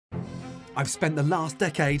I've spent the last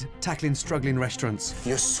decade tackling struggling restaurants.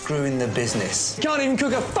 You're screwing the business. You can't even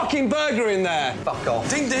cook a fucking burger in there. Fuck off.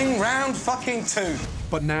 Ding ding, round fucking two.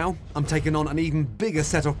 But now, I'm taking on an even bigger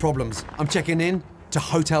set of problems. I'm checking in to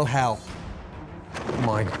Hotel Hell. Oh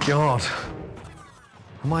my God.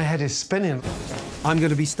 My head is spinning. I'm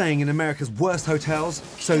going to be staying in America's worst hotels,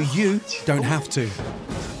 so you don't have to.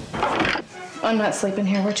 I'm not sleeping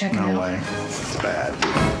here. We're checking out. No way. It's bad.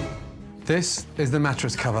 This is the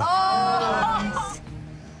mattress cover. Oh!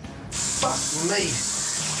 Fuck me.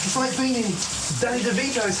 It's like being in Danny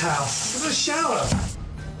DeVito's house. Look at the shower.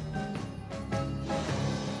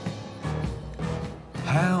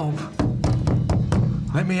 Help.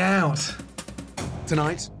 Let me out.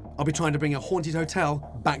 Tonight, I'll be trying to bring a haunted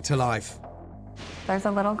hotel back to life. There's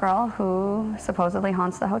a little girl who supposedly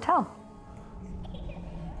haunts the hotel.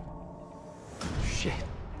 Shit.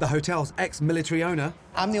 The hotel's ex-military owner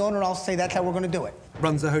I'm the owner, I'll say that's how we're gonna do it.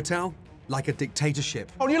 runs the hotel like a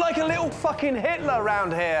dictatorship. Oh, you're like a little fucking Hitler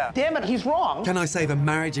around here. Damn it, he's wrong. Can I save a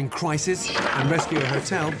marriage in crisis and rescue a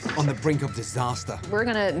hotel on the brink of disaster? We're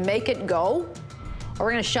gonna make it go, or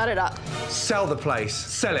we're gonna shut it up. Sell the place.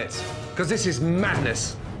 Sell it. Because this is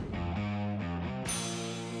madness.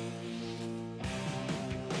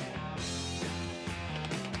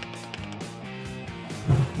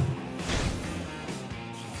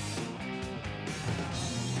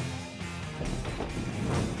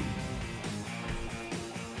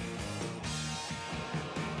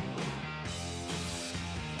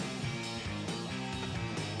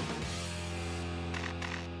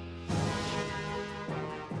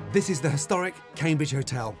 This is the historic Cambridge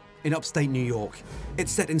Hotel in upstate New York.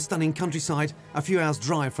 It's set in stunning countryside, a few hours'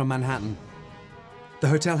 drive from Manhattan. The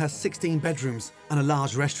hotel has 16 bedrooms and a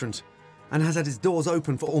large restaurant, and has had its doors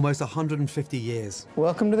open for almost 150 years.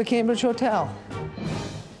 Welcome to the Cambridge Hotel.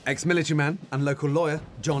 Ex-military man and local lawyer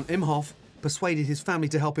John Imhoff persuaded his family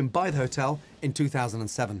to help him buy the hotel in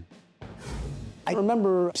 2007. I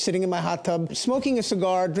remember sitting in my hot tub, smoking a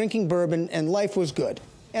cigar, drinking bourbon, and life was good.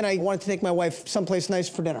 And I wanted to take my wife someplace nice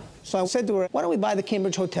for dinner. So I said to her, why don't we buy the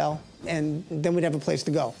Cambridge Hotel, and then we'd have a place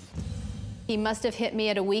to go. He must have hit me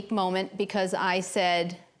at a weak moment because I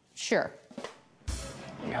said, sure.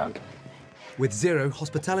 With zero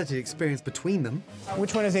hospitality experience between them,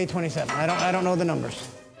 Which one is 827? I don't know the numbers.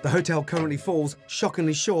 the hotel currently falls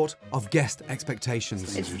shockingly short of guest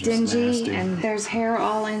expectations. It's dingy, and there's hair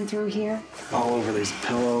all in through here. All over these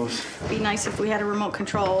pillows. Be nice if we had a remote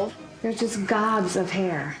control. There's just gobs of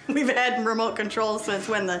hair. We've had remote control since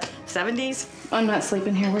when, the 70s? I'm not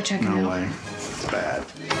sleeping here. We're checking out. No way. It's bad.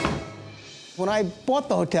 When I bought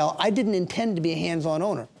the hotel, I didn't intend to be a hands-on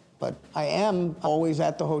owner, but I am always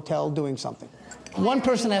at the hotel doing something. One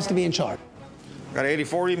person has to be in charge. Got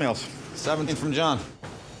 84 emails, 17 from John.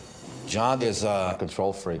 John is a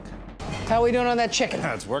control freak. How are we doing on that chicken?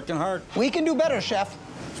 It's working hard. We can do better, chef.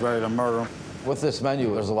 It's ready to murder him. With this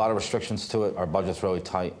menu, there's a lot of restrictions to it. Our budget's really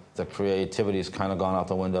tight. The creativity's kind of gone out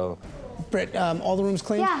the window. Britt, all the rooms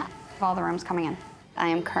clean? Yeah, all the rooms coming in. I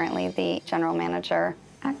am currently the general manager.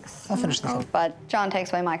 I'll finish this up. But John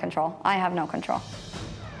takes away my control. I have no control.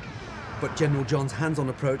 But General John's hands-on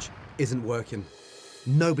approach isn't working.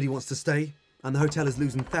 Nobody wants to stay, and the hotel is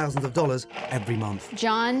losing thousands of dollars every month.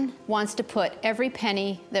 John wants to put every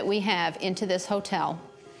penny that we have into this hotel,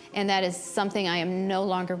 and that is something I am no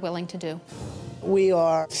longer willing to do. We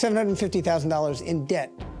are $750,000 in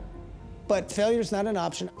debt, but failure's not an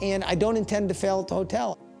option, and I don't intend to fail at the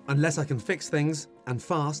hotel. Unless I can fix things, and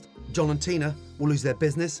fast, John and Tina will lose their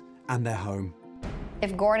business and their home.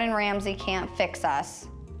 If Gordon Ramsay can't fix us,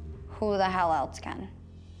 who the hell else can?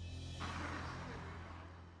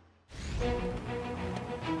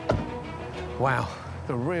 Wow,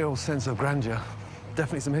 the real sense of grandeur.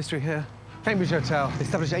 Definitely some history here. Cambridge Hotel,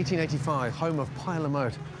 established 1885, home of pie la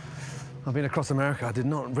mode. I've been across America. I did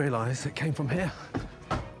not realize it came from here.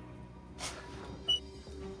 Good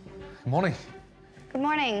morning. Good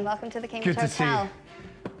morning. Welcome to the Cambridge Good to see Hotel. you.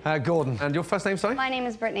 Gordon, and your first name, sorry? My name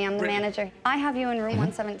is Brittany. I'm the manager. I have you in room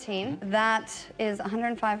 117. That is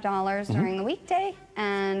 $105 during the weekday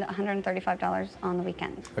and $135 on the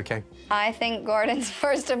weekend. Okay. I think Gordon's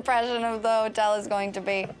first impression of the hotel is going to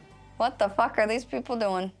be, what the fuck are these people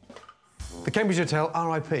doing? The Cambridge Hotel,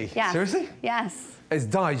 R.I.P. Yes. Seriously? Yes. It's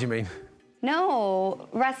died, you mean? No,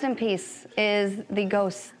 rest in peace is the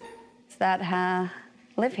ghosts that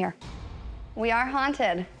live here. We are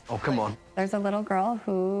haunted. Oh, come on. There's a little girl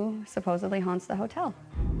who supposedly haunts the hotel.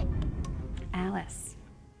 Alice.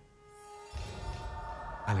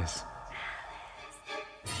 Alice.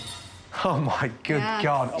 Oh, my good Yeah.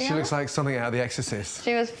 God. She Yeah. looks like something out of The Exorcist.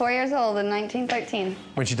 She was 4 years old in 1913.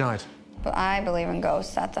 When she died? But I believe in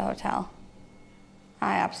ghosts at the hotel.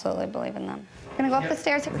 I absolutely believe in them. Gonna go up the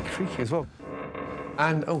stairs. They're creaky as well.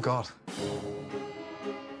 And, oh, God.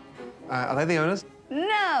 Are they the owners?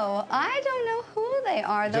 No, I don't know who they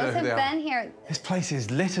are. Those have been here. This place is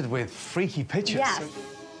littered with freaky pictures. Yes.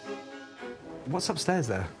 What's upstairs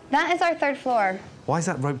there? That is our 3rd floor. Why is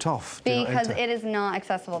that roped off? Because it is not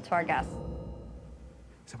accessible to our guests.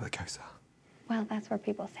 Is that where the ghosts are? Well, that's where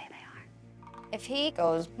people say they are. If he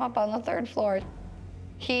goes up on the 3rd floor,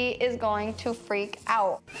 he is going to freak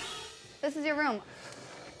out. This is your room.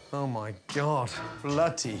 Oh, my God.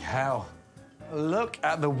 Bloody hell. Look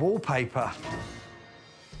at the wallpaper.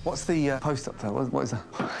 What's the post up there? What is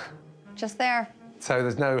that? Just there. So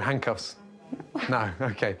there's no handcuffs? No,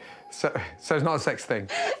 OK. So it's not a sex thing? It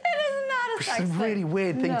is not a sex thing. It's a really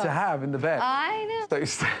weird thing to have in the bed. I know. Oh,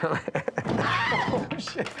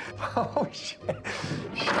 shit. Oh, shit.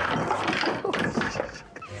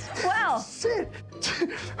 Well. Shit.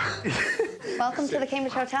 Welcome to the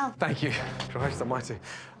Cambridge Hotel. Thank you. Christ almighty.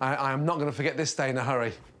 I am not going to forget this stay in a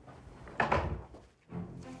hurry.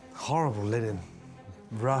 Horrible linen.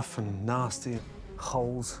 Rough and nasty.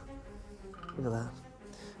 Holes. Look at that.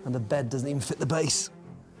 And the bed doesn't even fit the base.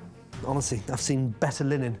 Honestly, I've seen better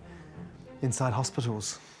linen inside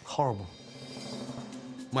hospitals. Horrible.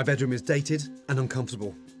 My bedroom is dated and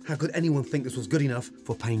uncomfortable. How could anyone think this was good enough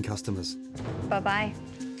for paying customers? Bye-bye.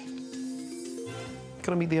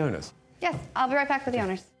 Can I meet the owners? Yes, I'll be right back with the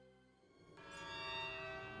owners.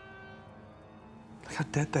 Look how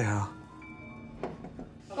dead they are.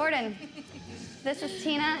 Gordon, this is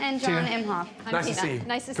Tina and John Imhoff. Nice to see you.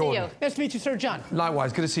 Nice to Gordon. see you. Nice to meet you, sir, John.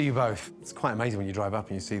 Likewise, good to see you both. It's quite amazing when you drive up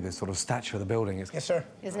and you see the sort of stature of the building. Yes, sir.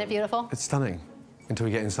 Isn't it beautiful? It's stunning until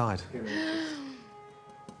we get inside.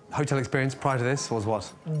 Hotel experience prior to this was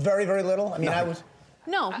what? Very, very little. I mean, I was...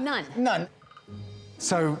 No, none. None.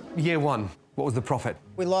 So, year 1, what was the profit?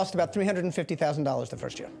 We lost about $350,000 the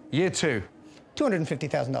first year. Year 2?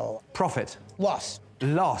 $250,000. Profit? Loss.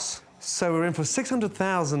 Loss. So we're in for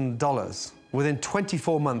 $600,000 within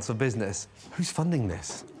 24 months of business. Who's funding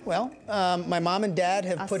this? Well, my mom and dad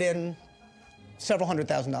have put in several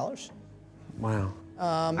 $100,000. Wow.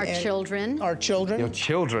 Our children. Our children. Your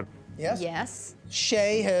children? Yes. Yes.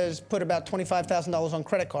 Shay has put about $25,000 on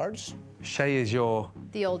credit cards. Shay is your...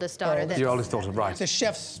 The oldest daughter. Your oldest daughter, right. It's a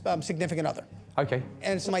chef's significant other. OK.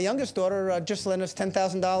 And so my youngest daughter just lent us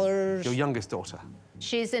 $10,000. Your youngest daughter?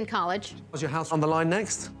 She's in college. Was your house on the line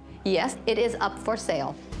next? Yes, it is up for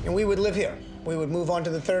sale. And we would live here. We would move on to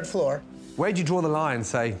the 3rd floor. Where'd you draw the line and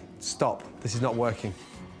say, stop, this is not working?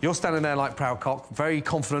 You're standing there like proud cock, very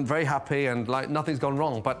confident, very happy, and like nothing's gone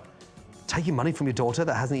wrong, but taking money from your daughter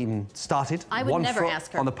that hasn't even started I would never foot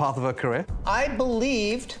ask her. on the path of her career? I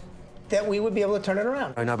believed that we would be able to turn it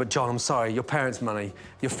around. Oh, no, but John, I'm sorry. Your parents' money,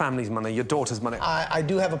 your family's money, your daughter's money. I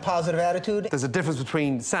do have a positive attitude. There's a difference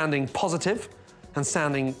between sounding positive and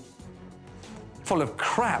sounding full of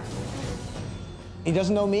crap. He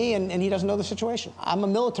doesn't know me, and he doesn't know the situation. I'm a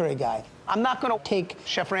military guy. I'm not going to take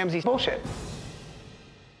Chef Ramsay's bullshit.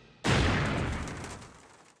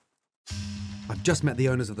 I've just met the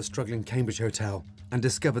owners of the struggling Cambridge Hotel and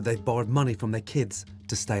discovered they've borrowed money from their kids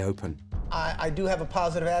to stay open. I do have a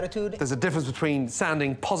positive attitude. There's a difference between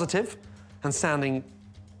sounding positive and sounding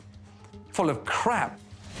full of crap.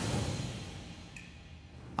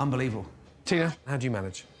 Unbelievable. Tina, how do you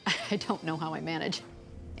manage? I don't know how I manage.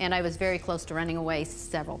 And I was very close to running away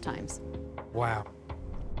several times. Wow.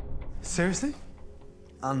 Seriously?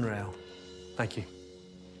 Unreal. Thank you.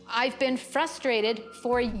 I've been frustrated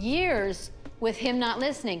for years with him not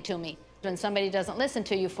listening to me. When somebody doesn't listen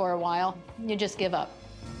to you for a while, you just give up.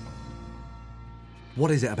 What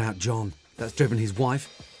is it about John that's driven his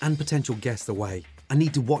wife and potential guests away? I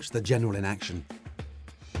need to watch the General in action.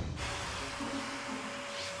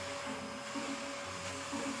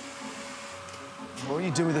 What are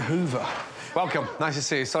you doing with the Hoover? Welcome. Nice to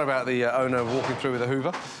see you. Sorry about the owner walking through with a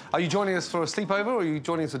Hoover. Are you joining us for a sleepover or are you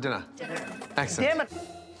joining us for dinner? Dinner. Excellent. Damn it.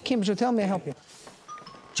 Cambridge Hotel, may I help you?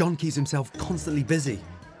 John keeps himself constantly busy,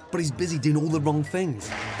 but he's busy doing all the wrong things.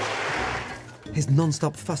 His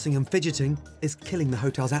non-stop fussing and fidgeting is killing the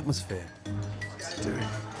hotel's atmosphere. What's he doing?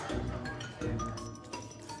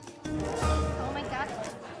 Oh my God.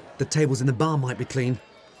 The tables in the bar might be clean,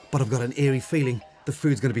 but I've got an eerie feeling the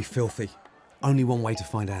food's going to be filthy. Only one way to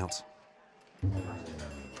find out.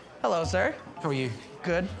 Hello, sir. How are you?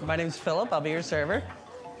 Good. My name's Philip. I'll be your server.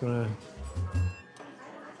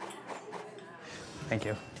 Thank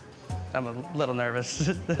you. I'm a little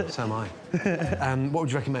nervous. So am I. What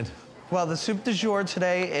would you recommend? Well, the soup du jour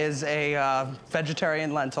today is a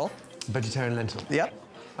vegetarian lentil. Vegetarian lentil? Yep.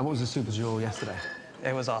 And what was the soup du jour yesterday?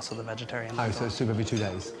 It was also the vegetarian lentil. Oh, so soup every 2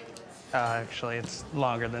 days? Actually, it's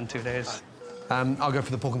longer than 2 days. I'll go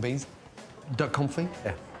for the pork and beans. Duck confit.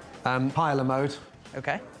 Yeah. Pie a la mode.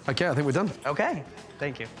 Okay. Okay, I think we're done. Okay,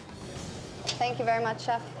 thank you. Thank you very much,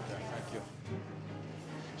 Chef.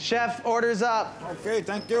 Chef, orders up. Okay,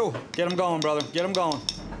 thank you. Get them going, brother. Get them going.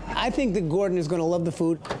 I think that Gordon is going to love the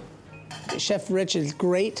food. Chef Rich is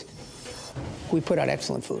great. We put out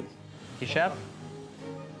excellent food. You, Chef?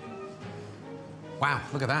 Wow,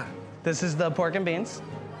 look at that. This is the pork and beans.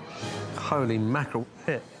 Holy mackerel.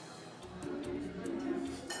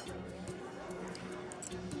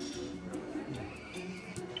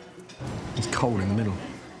 It's cold in the middle.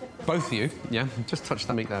 Both of you, yeah? Just touch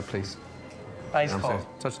that meat there, please. Ice cold.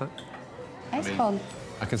 Touch that. Ice cold.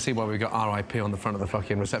 I can see why we've got RIP on the front of the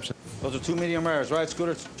fucking reception. Those are 2 medium rares, right,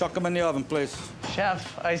 Scooter? Chuck them in the oven, please.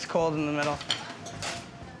 Chef, ice cold in the middle.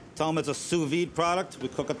 Tell them it's a sous vide product. We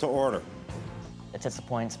cook it to order. It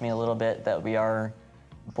disappoints me a little bit that we are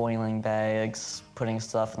boiling bags, putting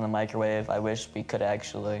stuff in the microwave. I wish we could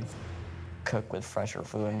actually cook with fresher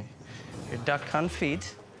food. Your duck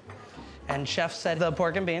confit. And Chef said the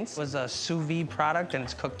pork and beans was a sous vide product and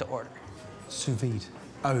it's cooked to order. Sous vide.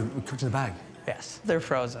 Oh, cooked in a bag? Yes, they're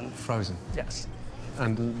frozen. Frozen? Yes.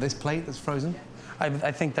 And this plate that's frozen?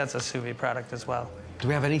 I think that's a sous vide product as well. Do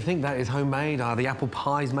we have anything that is homemade? Are the apple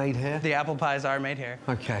pies made here? The apple pies are made here.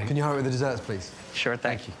 Okay. Can you hurry with the desserts, please? Sure,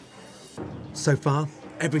 thank you. So far,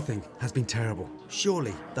 everything has been terrible.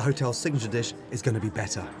 Surely the hotel's signature dish is going to be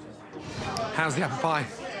better. How's the apple pie?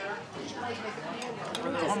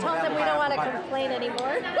 Just told them we don't want to complain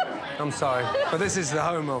anymore. I'm sorry, but this is the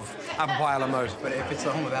home of apple pie a la mode. But if it's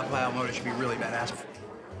the home of apple pie a la mode, it should be really badass.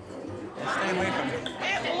 Stay away from it.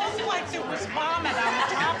 It looks like there was vomit on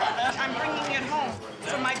the top of it. I'm bringing it home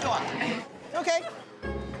to my daughter. Okay.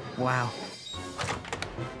 Wow.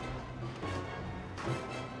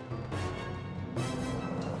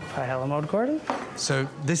 Pie a la mode, Gordon? So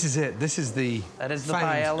this is it. This is the That is the famed...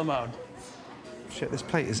 pie a la mode. Shit, this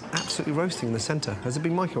plate is absolutely roasting in the center. Has it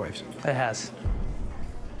been microwaved? It has.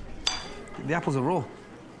 The apples are raw.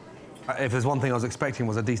 If there's one thing I was expecting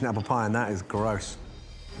was a decent apple pie, and that is gross.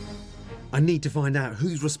 I need to find out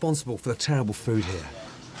who's responsible for the terrible food here.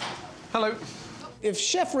 Hello. If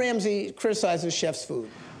Chef Ramsay criticizes Chef's food...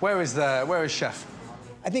 Where is Chef?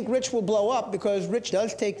 I think Rich will blow up because Rich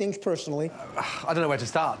does take things personally. I don't know where to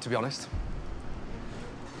start, to be honest.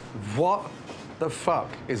 What the fuck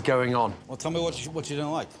is going on? Well, tell me what you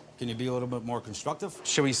didn't like. Can you be a little bit more constructive?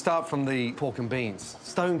 Shall we start from the pork and beans?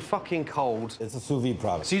 Stone fucking cold. It's a sous vide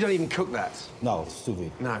product. So you don't even cook that? No, it's sous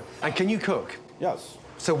vide. No. And can you cook? Yes.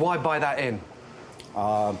 So why buy that in?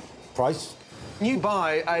 Price? You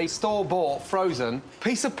buy a store-bought, frozen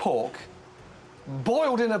piece of pork,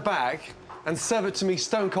 boiled in a bag, and serve it to me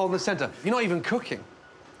stone cold in the center. You're not even cooking.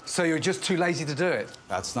 So you're just too lazy to do it?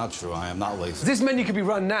 That's not true. I am not lazy. This menu could be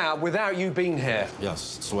run now without you being here.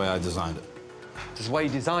 Yes, it's the way I designed it. This is the way you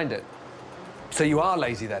designed it. So you are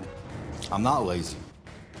lazy then? I'm not lazy.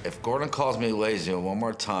 If Gordon calls me lazy one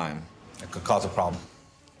more time, it could cause a problem.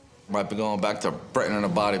 Might be going back to Britain in a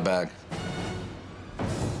body bag.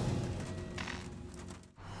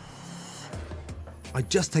 I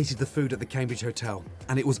just tasted the food at the Cambridge Hotel,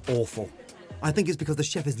 and it was awful. I think it's because the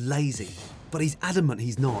chef is lazy, but he's adamant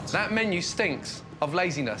he's not. That menu stinks of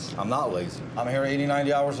laziness. I'm not lazy. I'm here 80,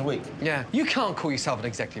 90 hours a week. Yeah, you can't call yourself an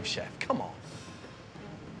executive chef. Come on.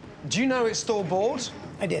 Do you know it's store-bought?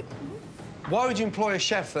 I did. Why would you employ a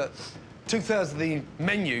chef that 2/3 of the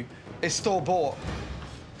menu is store-bought?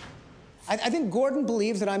 I think Gordon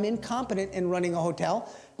believes that I'm incompetent in running a hotel,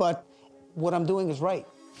 but what I'm doing is right.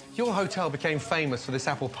 Your hotel became famous for this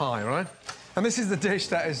apple pie, right? And this is the dish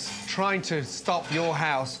that is trying to stop your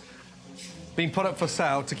house being put up for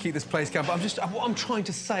sale to keep this place going. But what I'm trying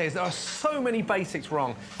to say is there are so many basics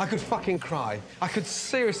wrong. I could fucking cry. I could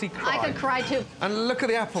seriously cry. I could cry too. And look at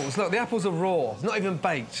the apples. Look, the apples are raw, not even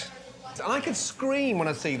baked. And I could scream when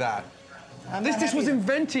I see that. This dish was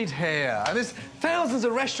invented here. And there's thousands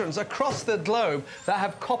of restaurants across the globe that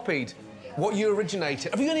have copied what you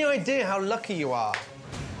originated. Have you any idea how lucky you are?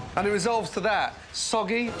 And it resolves to that.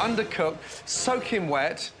 Soggy, undercooked, soaking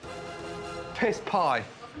wet, piss pie.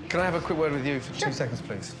 Can I have a quick word with you for 2 seconds,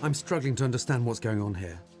 please? I'm struggling to understand what's going on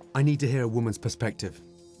here. I need to hear a woman's perspective.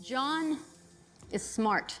 John is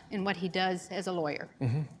smart in what he does as a lawyer.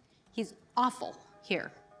 Mm-hmm. He's awful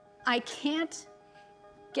here. I can't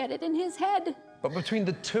get it in his head. But between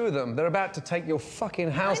the two of them, they're about to take your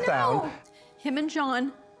fucking house down. Him and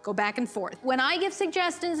John go back and forth. When I give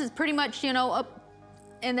suggestions, it's pretty much, you know, up,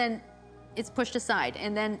 and then it's pushed aside.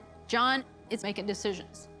 And then John is making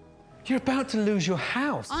decisions. You're about to lose your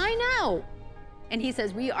house. I know. And he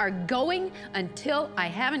says, we are going until I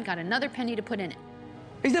haven't got another penny to put in it.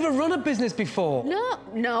 He's never run a business before.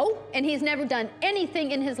 No, and he's never done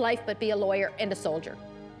anything in his life but be a lawyer and a soldier.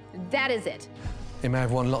 That is it. He may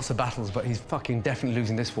have won lots of battles, but he's fucking definitely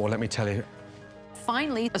losing this war, let me tell you.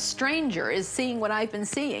 Finally, a stranger is seeing what I've been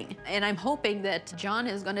seeing, and I'm hoping that John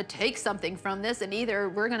is gonna take something from this, and either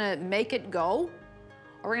we're gonna make it go,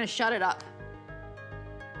 or we're gonna shut it up.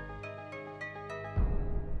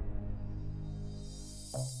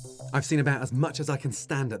 I've seen about as much as I can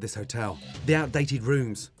stand at this hotel. The outdated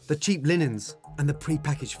rooms, the cheap linens, and the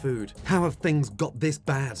pre-packaged food. How have things got this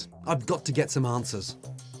bad? I've got to get some answers.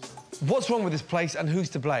 What's wrong with this place and who's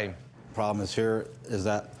to blame? Problem is here is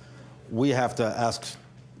that we have to ask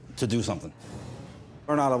to do something.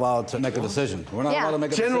 We're not allowed to make a decision. We're not allowed to make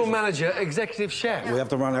a decision. General manager, executive chef. We have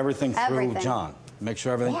to run everything through John. Make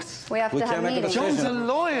sure everything... What? We have to have meetings. John's a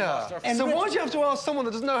lawyer. And so why do you have to ask someone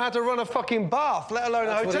that doesn't know how to run a fucking bath, let alone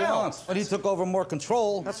a hotel? That's what he wants. But he took over more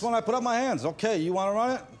control. That's when I put up my hands. Okay, you want to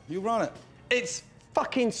run it? You run it. It's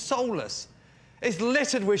fucking soulless. It's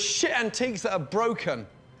littered with shit antiques that are broken.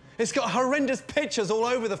 It's got horrendous pictures all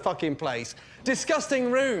over the fucking place.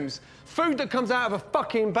 Disgusting rooms. Food that comes out of a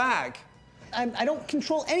fucking bag. I don't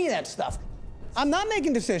control any of that stuff. I'm not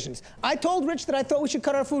making decisions. I told Rich that I thought we should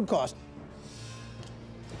cut our food costs.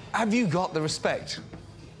 Have you got the respect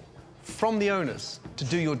from the owners to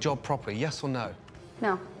do your job properly, yes or no?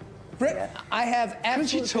 No. Rick, I have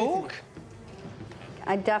absolutely... Could you talk?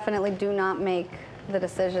 I definitely do not make the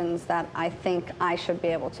decisions that I think I should be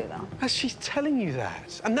able to, though. But she's telling you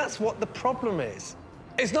that, and that's what the problem is.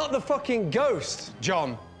 It's not the fucking ghost,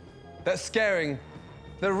 John, that's scaring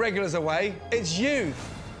the regulars away. It's you.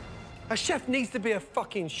 A chef needs to be a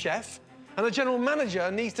fucking chef, and a general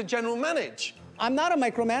manager needs to general manage. I'm not a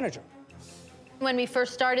micromanager. When we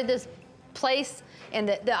first started this place and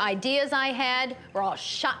the ideas I had were all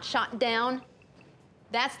shot down,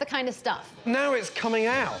 that's the kind of stuff. Now it's coming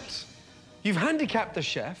out. You've handicapped the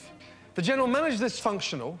chef, the general manager's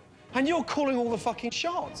dysfunctional, and you're calling all the fucking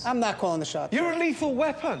shots. I'm not calling the shots. You're a lethal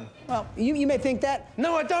weapon. Well, you may think that.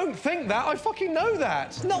 No, I don't think that. I fucking know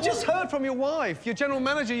that. No, you just heard from your wife, your general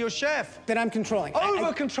manager, your chef. That I'm controlling.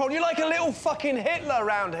 Over-control. You're like a little fucking Hitler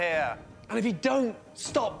around here. And if you don't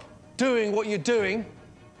stop doing what you're doing,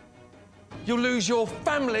 you'll lose your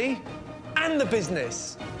family and the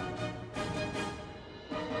business.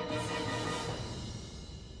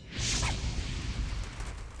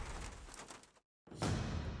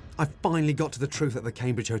 I finally got to the truth at the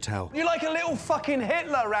Cambridge Hotel. You're like a little fucking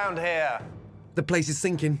Hitler around here. The place is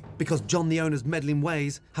sinking because John the owner's meddling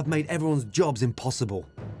ways have made everyone's jobs impossible.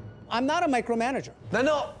 I'm not a micromanager. They're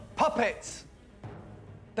not puppets.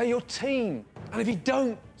 They're your team. And if you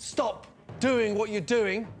don't stop doing what you're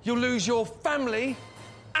doing, you'll lose your family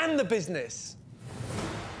and the business.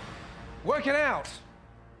 Work it out,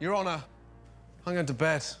 Your Honor. I'm going to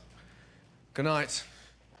bed. Good night.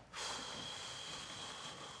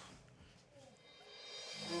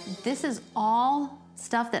 This is all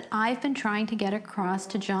stuff that I've been trying to get across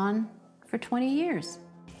to John for 20 years.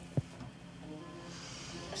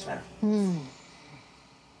 What's the matter?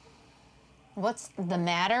 What's the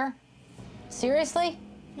matter? Seriously?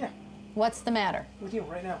 Yeah. What's the matter? With you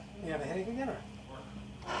right now. You have a headache again, or?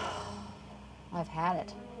 I've had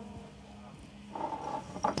it.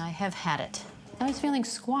 I have had it. I was feeling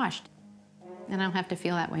squashed, and I don't have to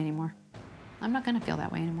feel that way anymore. I'm not going to feel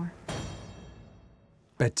that way anymore.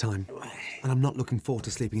 Bedtime, and I'm not looking forward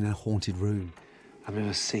to sleeping in a haunted room. I've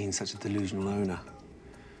never seen such a delusional owner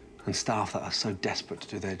and staff that are so desperate to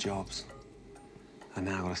do their jobs. And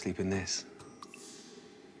now I've got to sleep in this.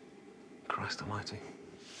 Christ almighty.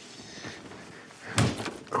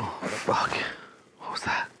 Oh, fuck. What was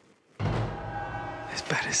that? This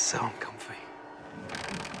bed is so uncomfy.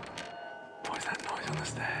 What is that noise on the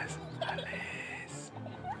stairs? Alice.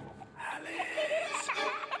 Alice.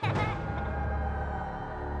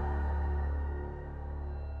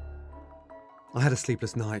 I had a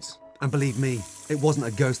sleepless night, and believe me, it wasn't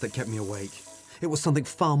a ghost that kept me awake. It was something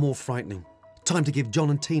far more frightening. Time to give John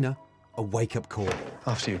and Tina a wake-up call.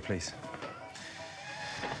 After you, please.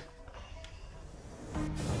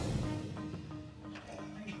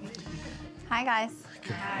 Hi, guys.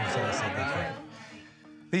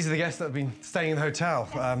 These are the guests that have been staying in the hotel.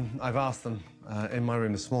 I've asked them in my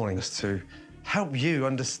room this morning just to help you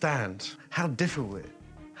understand how difficult it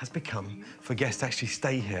has become for guests to actually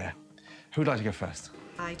stay here. Who would like to go first?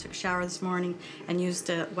 I took a shower this morning and used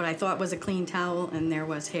what I thought was a clean towel, and there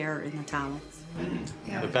was hair in the towel.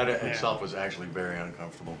 The bed itself was actually very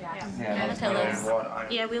uncomfortable.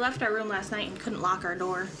 Yeah, we left our room last night and couldn't lock our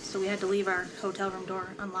door, so we had to leave our hotel room door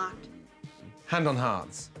unlocked. Hand on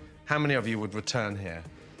hearts, how many of you would return here?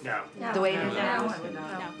 No. The way No. I would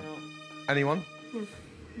not. No. Anyone?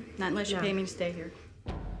 Not unless you pay me to stay here.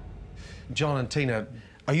 John and Tina,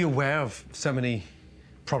 are you aware of so many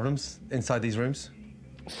problems inside these rooms?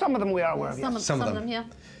 Some of them we are aware of, yes. Some of them, yeah.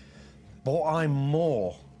 What I'm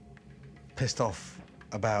more pissed off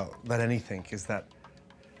about than anything is that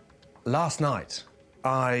last night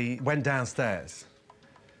I went downstairs.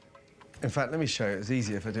 In fact, let me show you. It's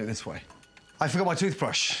easier if I do it this way. I forgot my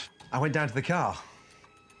toothbrush. I went down to the car.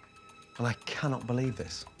 And I cannot believe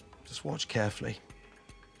this. Just watch carefully.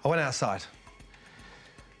 I went outside.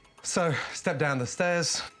 So, stepped down the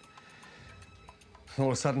stairs. And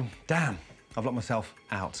all of a sudden, damn, I've locked myself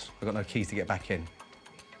out. I've got no keys to get back in.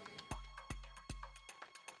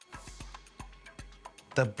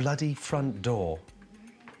 The bloody front door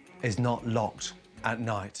is not locked at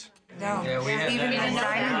night. No. Yeah, we had even in the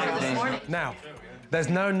dining room this morning. Now, there's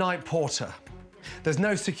no night porter. There's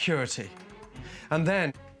no security. And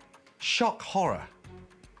then, shock horror.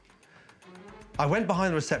 I went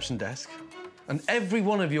behind the reception desk, and every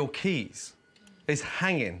one of your keys is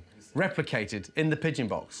hanging, replicated in the pigeon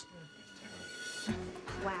box.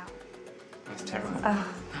 Wow. That's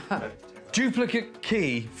terrible. Duplicate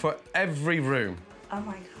key for every room. Oh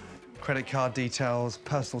my God. Credit card details,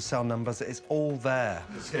 personal cell numbers, it's all there.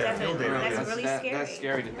 That's really scary. That's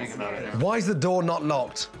scary to think about it. Why is the door not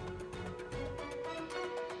locked?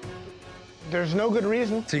 There's no good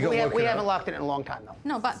reason. So you got we woken haven't up? locked it in a long time, though.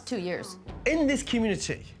 No, about 2 years. In this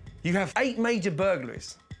community, you have 8 major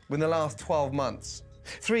burglaries within the last 12 months.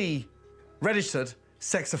 3 registered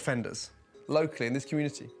sex offenders locally in this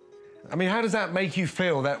community. I mean, how does that make you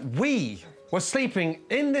feel that we were sleeping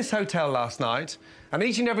in this hotel last night and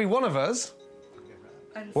each and every one of us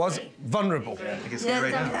was vulnerable?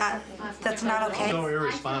 That's not okay. So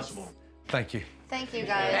irresponsible. Thank you. Thank you,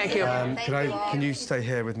 guys. Thank you. Can you stay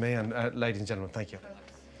here with me? And ladies and gentlemen, thank you.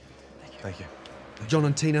 Thank you. John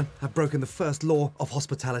and Tina have broken the first law of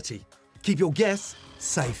hospitality. Keep your guests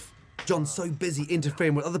safe. John's so busy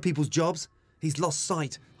interfering with other people's jobs, he's lost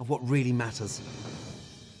sight of what really matters.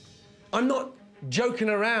 I'm not joking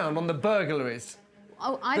around on the burglaries.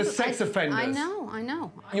 Oh, The sex offenders. I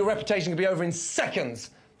know. Your reputation could be over in seconds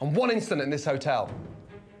on one incident in this hotel.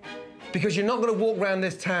 Because you're not going to walk around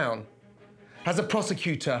this town as a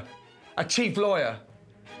prosecutor, a chief lawyer,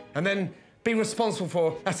 and then be responsible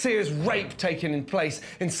for a serious rape taking place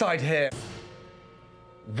inside here.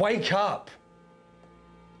 Wake up.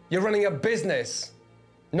 You're running a business,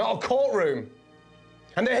 not a courtroom.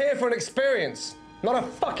 And they're here for an experience, not a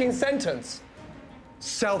fucking sentence.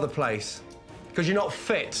 Sell the place, because you're not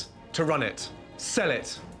fit to run it. Sell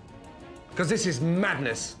it, because this is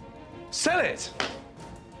madness. Sell it,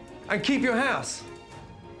 and keep your house.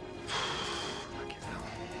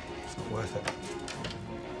 It's not worth it.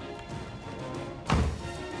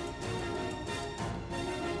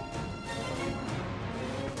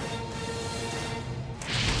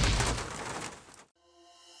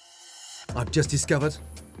 I've just discovered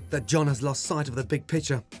that John has lost sight of the big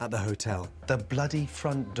picture at the hotel. The bloody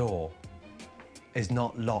front door is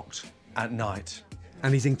not locked at night.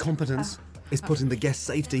 And his incompetence is putting the guest's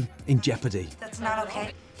safety in jeopardy. That's not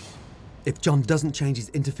okay. If John doesn't change his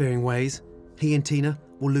interfering ways, he and Tina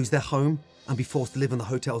will lose their home and be forced to live on the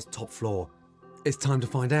hotel's top floor. It's time to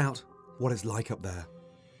find out what it's like up there.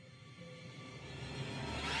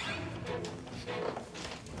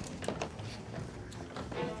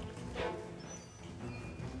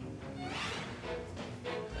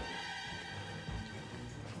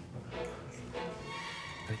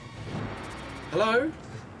 Hello?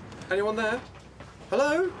 Anyone there?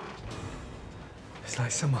 Hello? It's like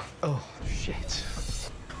someone... Oh, shit.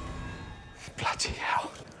 Bloody hell.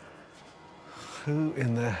 Who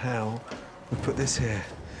in the hell would put this here?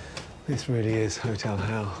 This really is Hotel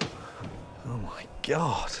Hell. Oh, my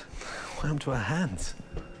God. What happened to her hands?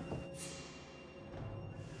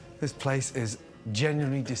 This place is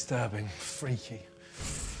genuinely disturbing, freaky.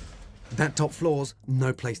 That top floor's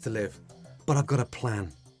no place to live. But I've got a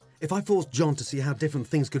plan. If I force John to see how different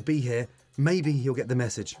things could be here, maybe he'll get the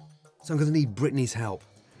message. So I'm going to need Brittany's help.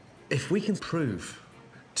 If we can prove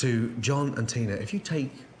to John and Tina, if you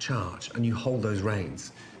take charge and you hold those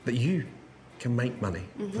reins, that you can make money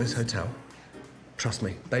for this hotel, trust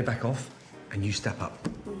me, they back off and you step up.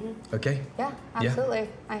 Okay? Yeah, absolutely.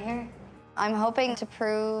 I hear. I'm hoping to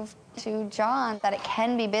prove to John that it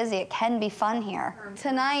can be busy, it can be fun here.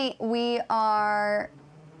 Tonight, we are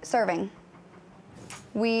serving.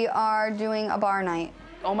 We are doing a bar night.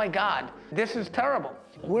 Oh my God, this is terrible.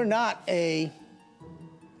 We're not a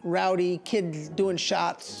rowdy, kids doing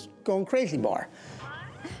shots, going crazy bar.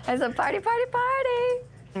 It's a party, party, party.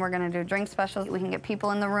 We're gonna do drink specials. We can get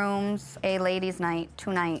people in the rooms. A ladies' night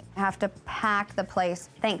tonight. Have to pack the place.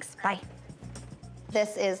 Thanks, bye.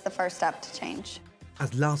 This is the first step to change.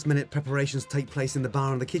 As last-minute preparations take place in the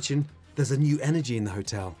bar and the kitchen, there's a new energy in the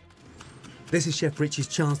hotel. This is Chef Richie's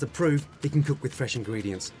chance to prove he can cook with fresh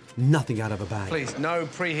ingredients. Nothing out of a bag. Please, no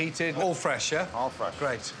preheated, all fresh, yeah? All fresh.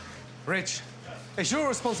 Great. Rich, it's your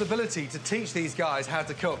responsibility to teach these guys how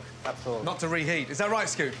to cook. Absolutely. Not to reheat. Is that right,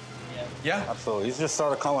 Scoot? Yeah? Absolutely. He's just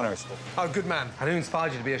started culinary school. Oh, good man. And who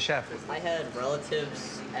inspired you to be a chef? I had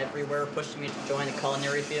relatives everywhere pushing me to join the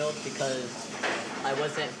culinary field because I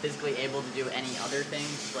wasn't physically able to do any other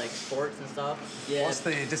things, like sports and stuff. Yeah. What's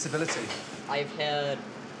the disability? I've had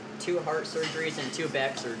 2 heart surgeries and 2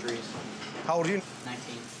 back surgeries. How old are you?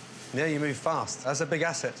 19. Yeah, you move fast. That's a big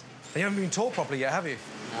asset. And you haven't been taught properly yet, have you?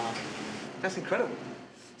 No. That's incredible.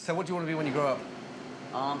 So what do you want to be when you grow up?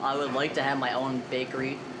 I would like to have my own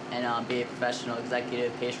bakery and be a professional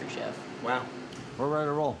executive pastry chef. Wow. We're ready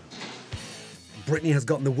to roll. Brittany has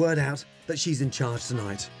gotten the word out that she's in charge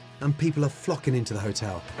tonight, and people are flocking into the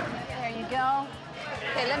hotel. There you go.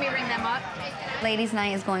 Okay, let me ring them up. Ladies'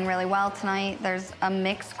 night is going really well tonight. There's a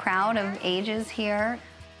mixed crowd of ages here,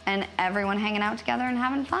 and everyone hanging out together and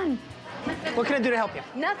having fun. What can I do to help you?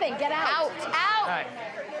 Nothing. Get out. All right.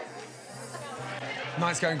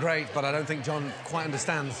 Night's going great, but I don't think John quite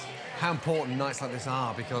understands how important nights like this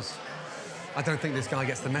are, because I don't think this guy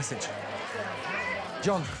gets the message.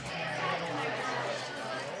 John,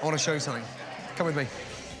 I want to show you something. Come with me.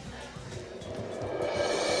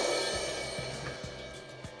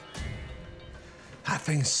 That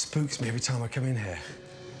thing spooks me every time I come in here.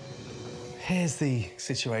 Here's the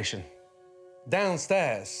situation.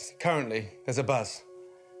 Downstairs, currently, there's a buzz,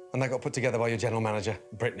 and that got put together by your general manager,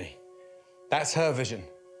 Brittany. That's her vision.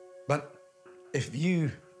 But if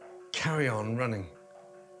you carry on running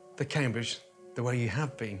the Cambridge the way you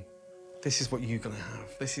have been, this is what you're gonna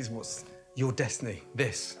have. This is what's your destiny,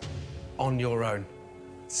 this, on your own.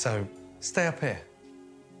 So stay up here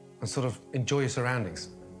and sort of enjoy your surroundings.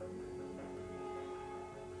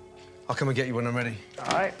 I'll come and get you when I'm ready.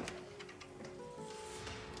 All right.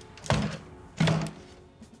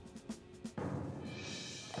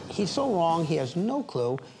 He's so wrong, he has no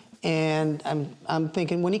clue. And I'm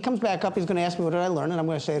thinking, when he comes back up, he's going to ask me, what did I learn? And I'm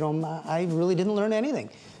going to say to him, I really didn't learn anything.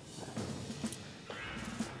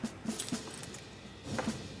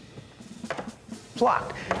 It's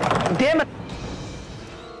locked. Damn it!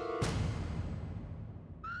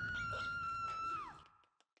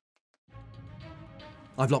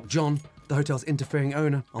 I've locked John, the hotel's interfering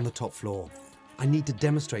owner, on the top floor. I need to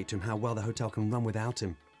demonstrate to him how well the hotel can run without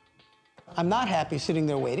him. I'm not happy sitting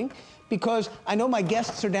there waiting because I know my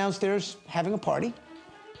guests are downstairs having a party,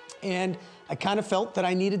 and I kind of felt that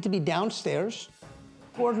I needed to be downstairs.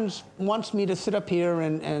 Gordon wants me to sit up here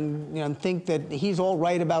and think that he's all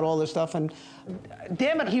right about all this stuff, and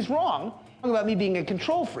damn it, he's wrong about me being a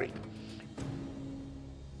control freak.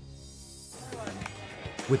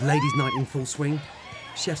 With ladies' night in full swing,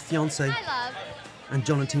 Chef's fiancé and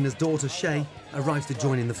John and Tina's daughter, Shay, arrives to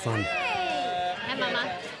join in the fun. Hi,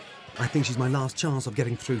 Mama. I think she's my last chance of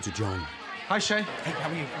getting through to John. Hi, Shay. Hey, how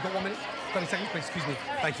are you? You've got 1 minute? 30 seconds, please. Excuse me.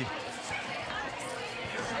 Thank you.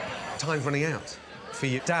 Time's running out. For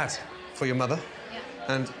your dad, for your mother,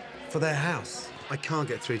 and for their house. I can't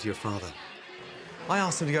get through to your father. I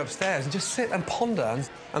asked him to go upstairs and just sit and ponder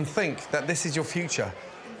and think that this is your future.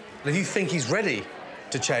 And if you think he's ready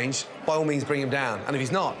to change, by all means, bring him down. And if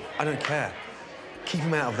he's not, I don't care. Keep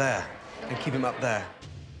him out of there and keep him up there.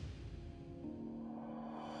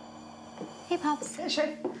 Hey, Pops. Hey,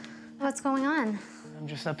 Shay. What's going on? I'm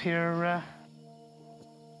just up here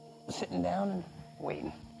sitting down and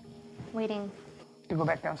waiting. Waiting. You go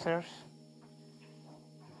back downstairs?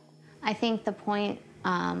 I think the point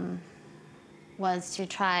was to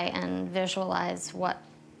try and visualize what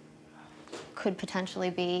could potentially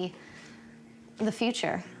be the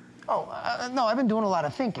future. Oh, no, I've been doing a lot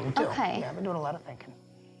of thinking, too. Okay. Yeah, I've been doing a lot of thinking.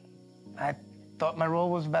 I thought my role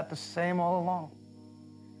was about the same all along.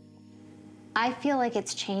 I feel like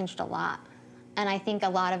it's changed a lot. And I think a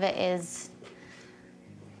lot of it is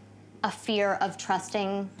a fear of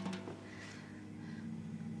trusting.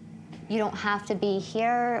 You don't have to be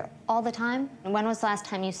here all the time. When was the last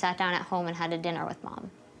time you sat down at home and had a dinner with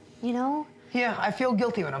Mom? You know? Yeah, I feel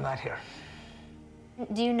guilty when I'm not here.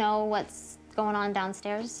 Do you know what's going on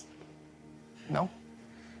downstairs? No.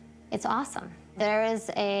 It's awesome. There is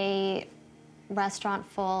a restaurant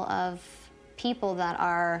full of people that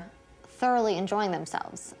are thoroughly enjoying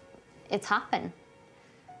themselves. It's hopping.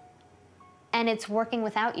 And it's working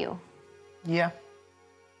without you. Yeah.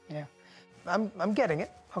 Yeah. I'm getting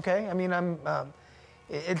it, okay? I mean,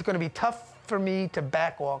 it's gonna be tough for me to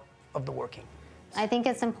back off of the working. I think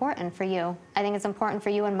it's important for you. I think it's important for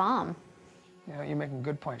you and Mom. You know, you're making a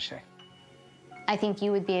good point, Shay. I think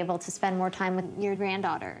you would be able to spend more time with your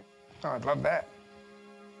granddaughter. Oh, I'd love that.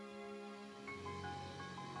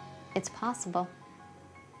 It's possible.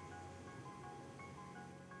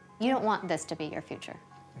 You don't want this to be your future.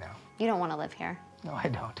 No. You don't want to live here. No, I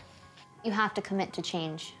don't. You have to commit to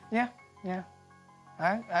change. Yeah.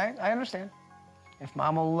 I understand. If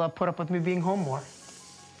Mom will put up with me being home more.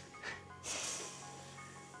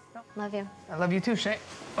 Love you. I love you too, Shay.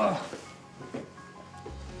 Oh.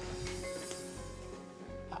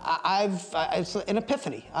 It's an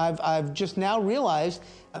epiphany. I've just now realized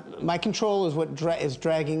my control is what is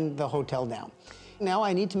dragging the hotel down. Now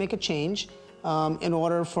I need to make a change in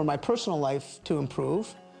order for my personal life to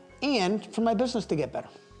improve and for my business to get better.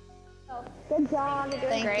 Good job.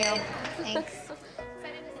 Thank you. Thanks.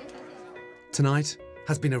 Tonight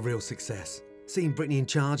has been a real success. Seeing Brittany in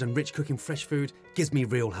charge and Rich cooking fresh food gives me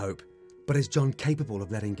real hope. But is John capable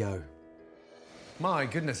of letting go? My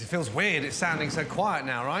goodness, it feels weird. It's sounding so quiet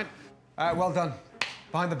now, right? Well done.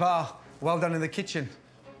 Behind the bar. Well done in the kitchen.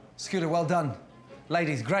 Scooter, well done.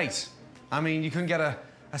 Ladies, great. I mean, you couldn't get a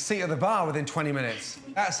seat at the bar within 20 minutes.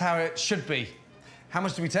 That's how it should be. How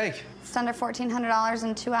much do we take? It's under $1,400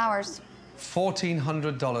 in 2 hours.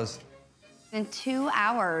 $1,400. In 2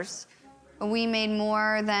 hours, we made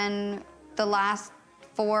more than the last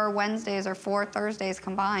 4 Wednesdays or 4 Thursdays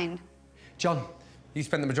combined. John, you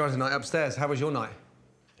spent the majority of the night upstairs. How was your night?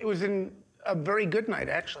 It was a very good night,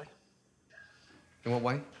 actually. In what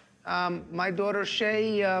way? My daughter,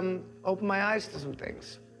 Shay, opened my eyes to some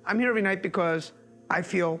things. I'm here every night because I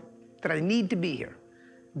feel that I need to be here.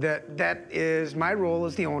 That is my role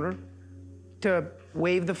as the owner, to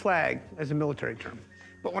wave the flag as a military term.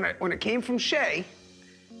 But when it came from Shay,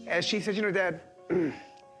 as she said, you know, Dad,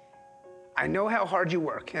 I know how hard you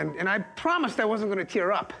work, and I promised I wasn't going to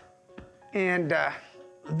tear up. And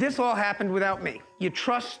this all happened without me. You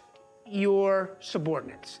trust your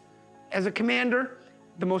subordinates. As a commander,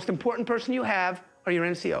 the most important person you have are your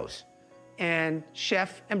NCOs. And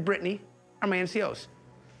Chef and Brittany are my NCOs.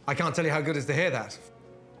 I can't tell you how good it is to hear that,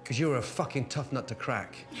 because you're a fucking tough nut to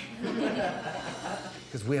crack.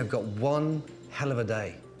 Because we have got one hell of a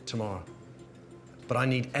day tomorrow. But I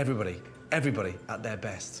need everybody at their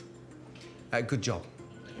best. Good job.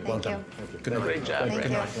 Well done. Good night. Great job.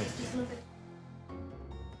 Good night.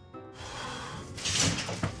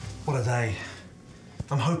 What a day.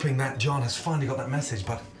 I'm hoping that John has finally got that message,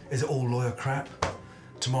 but is it all lawyer crap?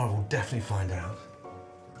 Tomorrow we'll definitely find out.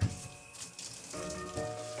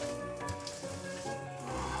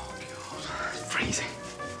 Oh, God. It's freezing.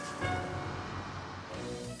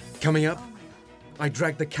 Coming up, I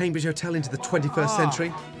dragged the Cambridge Hotel into the 21st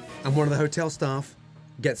century, and one of the hotel staff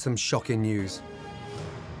gets some shocking news.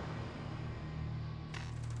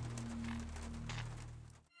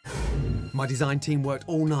 My design team worked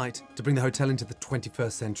all night to bring the hotel into the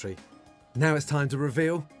 21st century. Now it's time to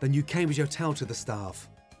reveal the new Cambridge Hotel to the staff.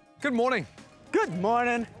 Good morning. Good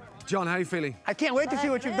morning. John, how are you feeling? I can't wait to see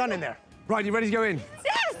what you've done in there. Right, you ready to go in?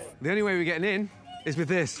 Yes! The only way we're getting in is with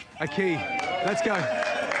this, a key. Let's go.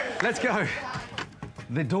 Let's go.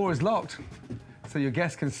 The door is locked, so your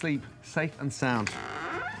guests can sleep safe and sound.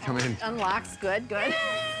 Come in. Unlocks, good, good.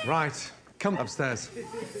 Right, come upstairs.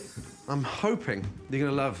 I'm hoping you're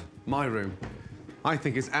gonna love my room. I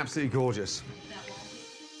think it's absolutely gorgeous.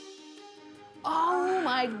 Oh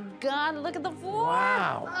my God, look at the floor.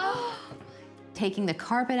 Wow. Oh. Taking the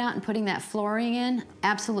carpet out and putting that flooring in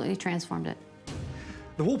absolutely transformed it.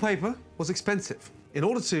 The wallpaper was expensive. In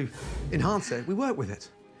order to enhance it, we worked with it.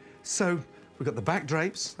 So we've got the back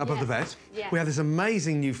drapes above the bed. Yes. We have this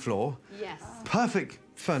amazing new floor. Yes. Perfect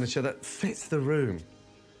furniture that fits the room.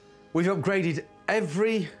 We've upgraded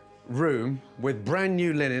every room with brand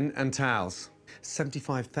new linen and towels.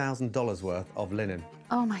 $75,000 worth of linen.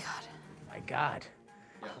 Oh my God. My God.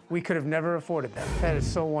 We could have never afforded that. That is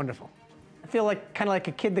so wonderful. I feel like kind of like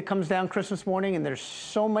a kid that comes down Christmas morning and there's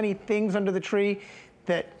so many things under the tree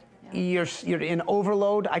that you're in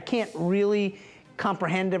overload. I can't really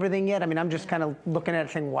comprehend everything yet. I mean, I'm just kind of looking at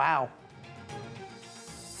it saying, wow.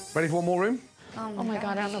 Ready for one more room? Oh my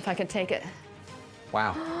God, I don't know if I can take it.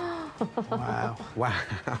 Wow. Wow. Wow.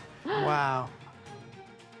 Wow.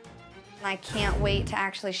 I can't wait to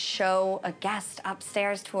actually show a guest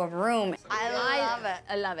upstairs to a room. I love it.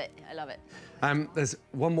 I love it. I love it. There's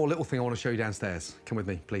one more little thing I want to show you downstairs. Come with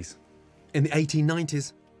me, please. In the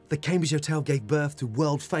 1890s, the Cambridge Hotel gave birth to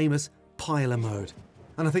world-famous paella mode.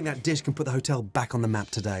 And I think that dish can put the hotel back on the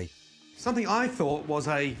map today. Something I thought was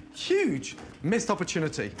a huge missed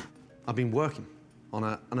opportunity. I've been working on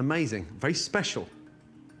an amazing, very special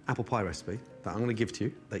apple pie recipe that I'm going to give to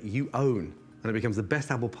you, that you own, and it becomes the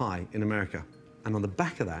best apple pie in America. And on the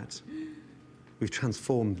back of that, we've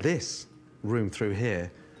transformed this room through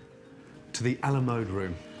here to the a la mode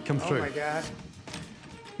room. Come through. Oh, my God.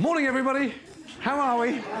 Morning, everybody. How are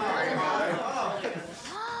we?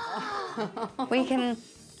 We can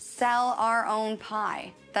sell our own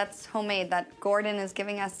pie. That's homemade, that Gordon is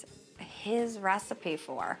giving us his recipe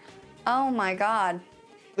for. Oh my God.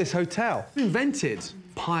 This hotel invented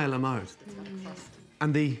pie a la mode.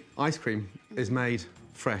 And the ice cream is made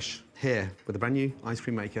fresh here with a brand new ice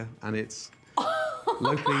cream maker, and it's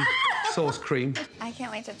locally sourced cream. I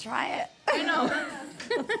can't wait to try it. I know.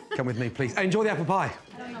 Come with me, please. Enjoy the apple pie.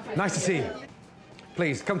 Nice to see you.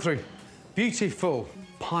 Please, come through. Beautiful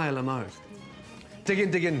pie a la mode. Dig in,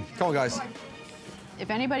 dig in. Come on, guys. If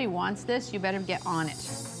anybody wants this, you better get on it.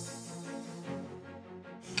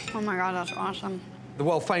 Oh my God, that's awesome. The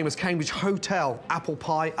world-famous Cambridge Hotel apple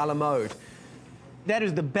pie a la mode. That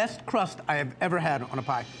is the best crust I have ever had on a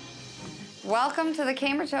pie. Welcome to the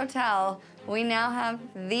Cambridge Hotel. We now have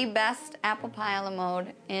the best apple pie a la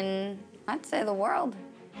mode in, I'd say, the world.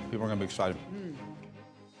 People are gonna be excited.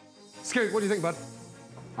 Scoot, what do you think, bud?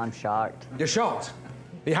 I'm shocked. You're shocked?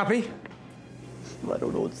 Are you happy? I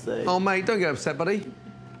don't know what to say. Oh, mate, don't get upset, buddy.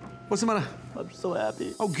 What's the matter? I'm so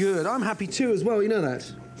happy. Oh, good. I'm happy too as well, you know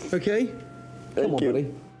that. Okay? Come on,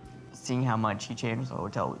 buddy. Seeing how much he changed the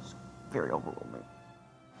hotel was very overwhelming.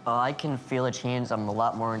 I can feel a change. I'm a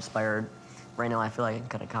lot more inspired. Right now, I feel like I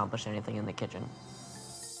could accomplish anything in the kitchen.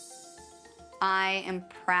 I am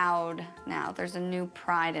proud now. There's a new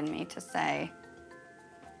pride in me to say,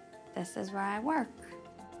 this is where I work.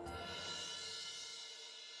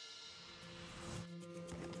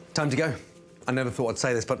 Time to go. I never thought I'd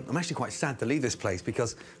say this, but I'm actually quite sad to leave this place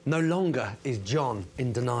because no longer is John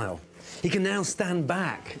in denial. He can now stand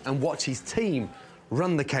back and watch his team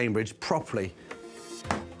run the Cambridge properly.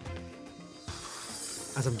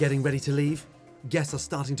 As I'm getting ready to leave, guests are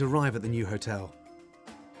starting to arrive at the new hotel.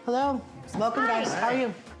 Hello. Welcome, guys. How are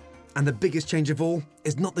you? And the biggest change of all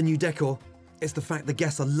is not the new decor, it's the fact the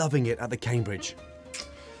guests are loving it at the Cambridge.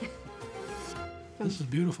 This is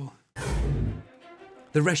beautiful.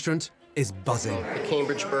 The restaurant is buzzing. The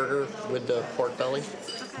Cambridge burger with the pork belly.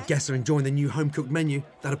 Guests are enjoying the new home-cooked menu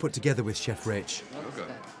that are put together with Chef Rich.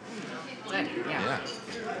 Yeah.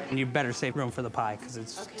 And you better save room for the pie, because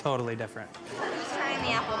it's totally different. Trying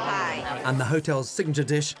the apple pie. And the hotel's signature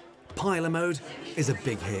dish, pie a la mode, is a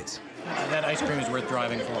big hit. That ice cream is worth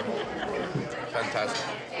driving for. Fantastic.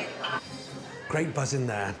 Great buzz in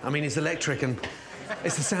there. I mean, it's electric, and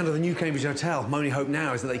it's the sound of the new Cambridge Hotel. My only hope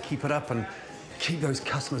now is that they keep it up and keep those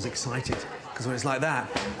customers excited, because when it's like that,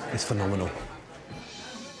 it's phenomenal.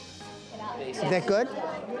 Is that good?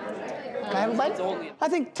 Can I have a bite? I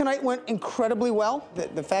think tonight went incredibly well.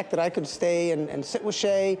 The fact that I could stay and sit with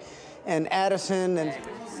Shay and Addison and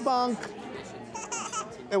Bunk,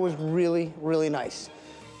 it was really, really nice.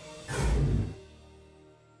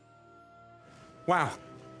 Wow.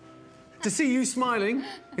 To see you smiling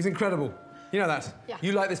is incredible. You know that? Yeah.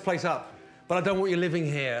 You light this place up, but I don't want you living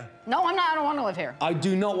here. No, I'm not. I don't want to live here. I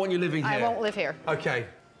do not want you living here. I won't live here. Okay.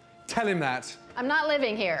 Tell him that. I'm not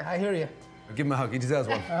living here. I hear you. Give him a hug. He deserves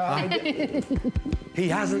one. He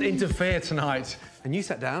hasn't interfered tonight. And you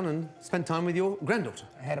sat down and spent time with your granddaughter.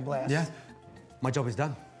 I had a blast. Yeah. My job is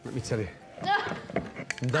done, let me tell you.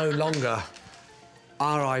 No longer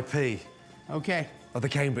R.I.P. Okay. Of the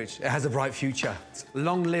Cambridge. It has a bright future.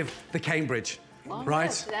 Long live the Cambridge.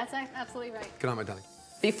 Right? That's absolutely right. Good night, my darling.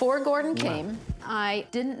 Before Gordon came, I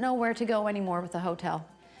didn't know where to go anymore with the hotel.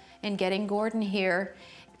 And getting Gordon here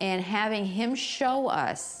and having him show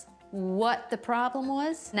us what the problem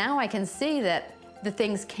was, now I can see that the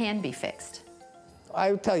things can be fixed.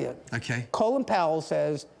 I would tell you. Okay. Colin Powell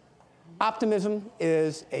says, optimism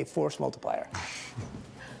is a force multiplier.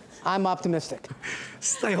 I'm optimistic.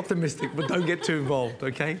 Stay optimistic, but don't get too involved,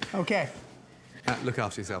 okay? Okay. Look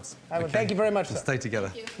after yourselves. I will. Thank you very much, And sir. stay together.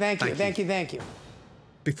 Thank you, thank you, thank you.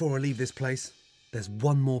 Before I leave this place, there's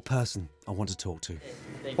one more person I want to talk to.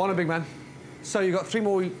 One, big man. So you've got 3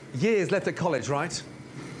 more years left at college, right?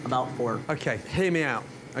 About 4. Okay, hear me out,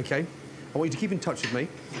 okay? I want you to keep in touch with me.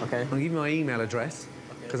 Okay. I'm gonna give you my email address,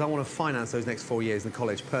 because I want to finance those next 4 years in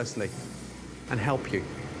college personally and help you,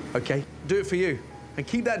 okay? Do it for you. And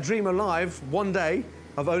keep that dream alive one day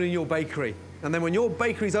of owning your bakery. And then when your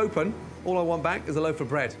bakery's open, all I want back is a loaf of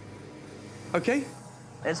bread. Okay?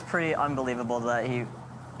 It's pretty unbelievable that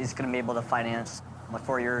he's going to be able to finance my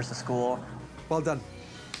 4 years of school. Well done.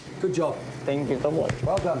 Good job. Thank you so much.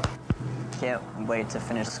 Well done. can't wait to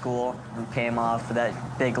finish school and pay him off for that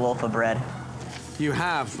big loaf of bread. You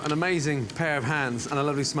have an amazing pair of hands and a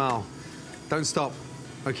lovely smile. Don't stop,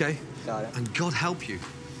 okay? Got it. And God help you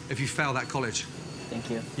if you fail that college. Thank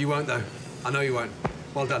you. You won't, though. I know you won't.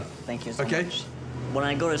 Well done. Thank you so okay? much. When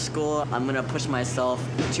I go to school, I'm gonna push myself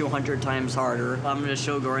 200 times harder. I'm gonna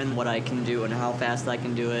show Gordon what I can do and how fast I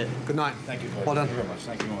can do it. Good night. Thank you. Well done. Thank you very much.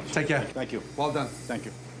 Thank you very much. Take care. Thank you. Well done. Thank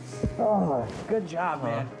you. Oh, good job,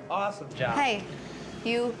 man. Awesome job. Hey,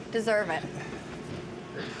 you deserve it.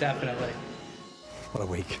 Definitely. What a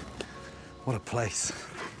week. What a place.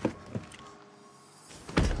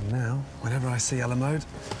 And now, whenever I see Alamode,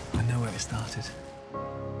 I know where it started.